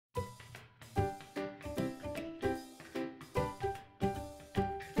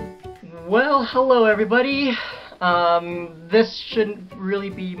Well, hello everybody. This shouldn't really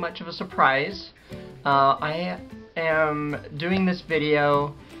be much of a surprise. I am doing this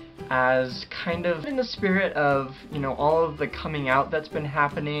video as kind of in the spirit of, all of the coming out that's been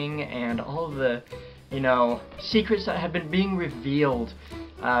happening and all of the, secrets that have been being revealed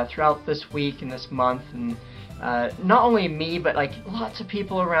throughout this week and this month. And not only me, but like lots of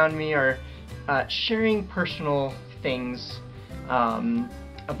people around me are sharing personal things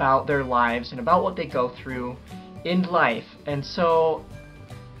about their lives and about what they go through in life. And so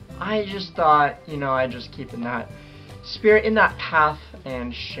I just thought, I'd just keep in that spirit, in that path,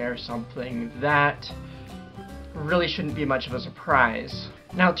 and share something that really shouldn't be much of a surprise.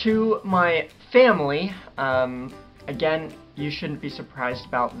 Now, to my family, again, you shouldn't be surprised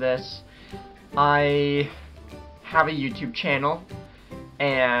about this. I have a YouTube channel,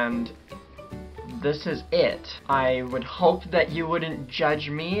 and this is it. I would hope that you wouldn't judge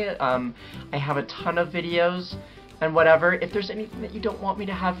me. I have a ton of videos and whatever. If there's anything that you don't want me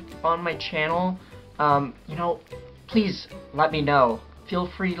to have on my channel, please let me know. Feel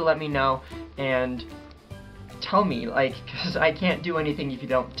free to let me know and tell me, because I can't do anything if you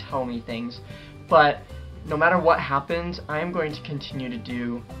don't tell me things. But no matter what happens, I'm going to continue to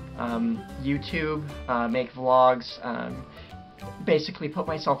do YouTube, make vlogs, basically put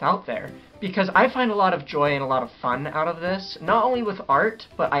myself out there, because I find a lot of joy and a lot of fun out of this, not only with art,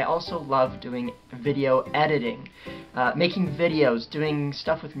 but I also love doing video editing, making videos, doing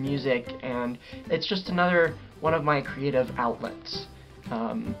stuff with music, and it's just another one of my creative outlets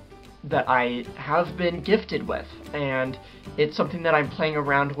that I have been gifted with, and it's something that I'm playing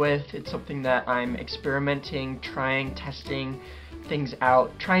around with. It's something that I'm experimenting, trying, testing things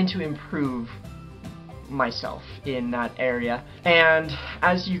out, trying to improve myself in that area. And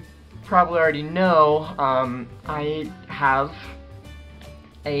as you probably already know, I have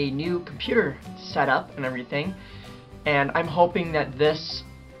a new computer set up and everything, and I'm hoping that this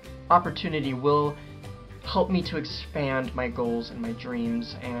opportunity will help me to expand my goals and my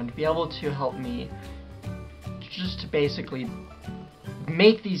dreams and be able to help me just to basically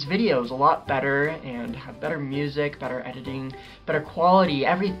make these videos a lot better and have better music, better editing, better quality,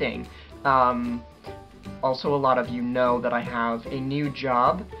 everything. Also, a lot of you know that I have a new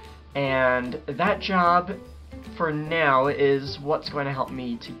job, and that job for now is what's going to help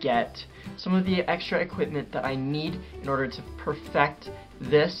me to get some of the extra equipment that I need in order to perfect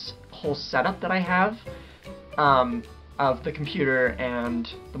this whole setup that I have of the computer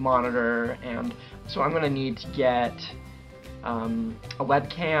and the monitor. And so I'm going to need to get a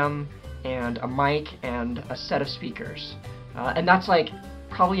webcam and a mic and a set of speakers, and that's like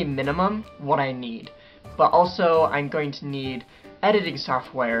probably a minimum what I need. But also, I'm going to need editing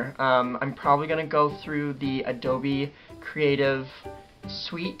software. I'm probably going to go through the Adobe Creative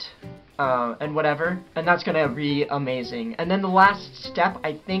Suite and whatever, and that's going to be amazing. And then the last step,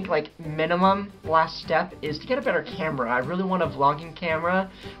 I think, minimum last step, is to get a better camera. I really want a vlogging camera,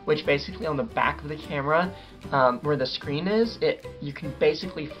 which basically on the back of the camera, where the screen is, you can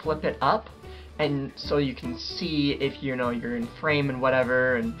basically flip it up, and so you can see if you're in frame and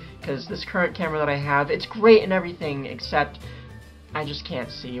whatever. And because this current camera that I have, it's great and everything, except I just can't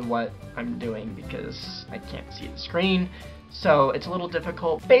see what I'm doing because I can't see the screen, so it's a little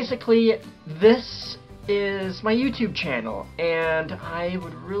difficult. Basically, this is my YouTube channel, and I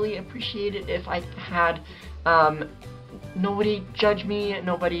would really appreciate it if I had nobody judge me,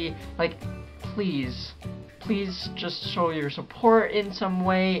 nobody, please just show your support in some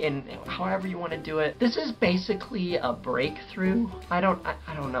way, and however you want to do it. This is basically a breakthrough. I don't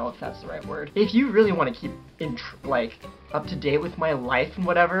know if that's the right word. If you really want to keep up to date with my life and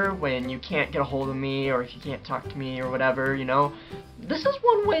whatever, when you can't get a hold of me, or if you can't talk to me or whatever, this is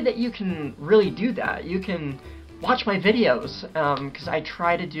one way that you can really do that. You can watch my videos, because I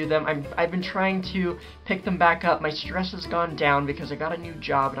try to do them. I've been trying to pick them back up. My stress has gone down because I got a new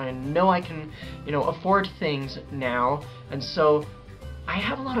job, and I know I can, afford things now, and so I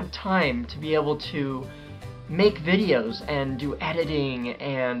have a lot of time to be able to make videos and do editing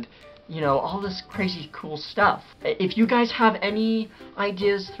and, all this crazy cool stuff. If you guys have any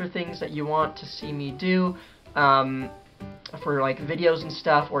ideas for things that you want to see me do, for videos and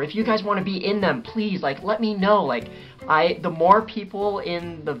stuff, or if you guys want to be in them, please let me know. The more people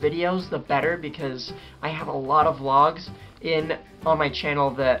in the videos, the better, because I have a lot of vlogs on my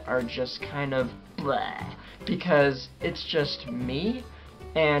channel that are just kind of bleh, because it's just me,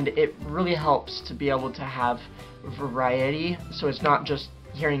 and it really helps to be able to have variety, so it's not just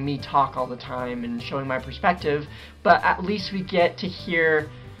hearing me talk all the time and showing my perspective, but at least we get to hear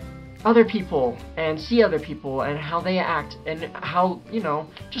other people and see other people and how they act and how, you know,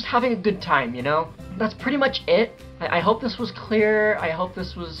 just having a good time, you know? That's pretty much it. I hope this was clear. I hope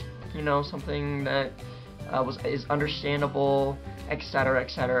this was, you know, something that is understandable, etc.,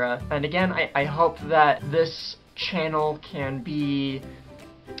 etc. And again, I hope that this channel can be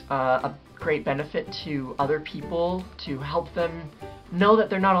a great benefit to other people, to help them know that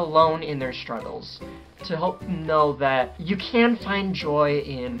they're not alone in their struggles, to help them know that you can find joy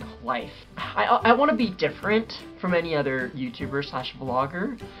in life. I want to be different from any other YouTuber slash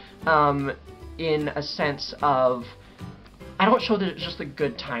vlogger, in a sense of, I don't show just the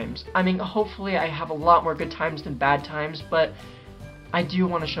good times. I mean, hopefully I have a lot more good times than bad times, but I do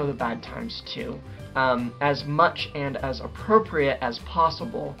want to show the bad times too, as much and as appropriate as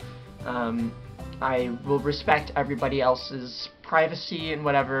possible. I will respect everybody else's privacy and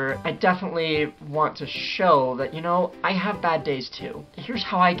whatever. I definitely want to show that, you know, I have bad days too. Here's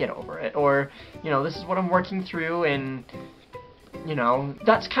how I get over it, or, you know, this is what I'm working through, and, you know,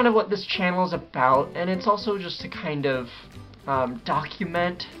 that's kind of what this channel is about. And it's also just to kind of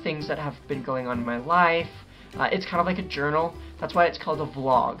document things that have been going on in my life. It's kind of like a journal. That's why it's called a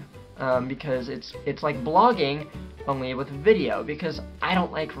vlog, because it's like blogging, only with video, because I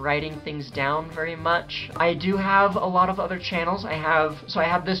don't like writing things down very much. I do have a lot of other channels. I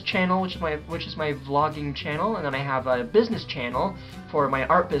have this channel, which is my vlogging channel, and then I have a business channel for my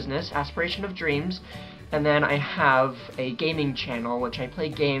art business, Aspiration of Dreams, and then I have a gaming channel, which I play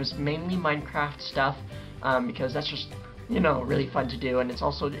games, mainly Minecraft stuff, because that's just, you know, really fun to do, and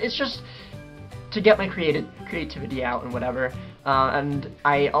it's just to get my creativity out and whatever. And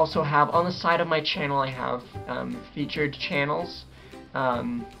I also have, on the side of my channel, I have featured channels,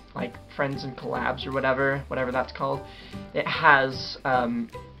 like Friends and Collabs or whatever that's called. It has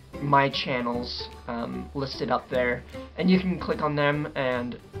my channels listed up there, and you can click on them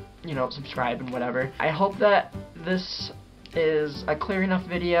and, you know, subscribe and whatever. I hope that this is a clear enough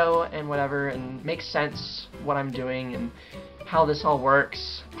video and whatever, and makes sense what I'm doing and how this all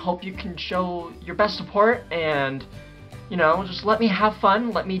works. Hope you can show your best support and, you know, just let me have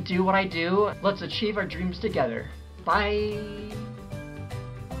fun, let me do what I do. Let's achieve our dreams together. Bye!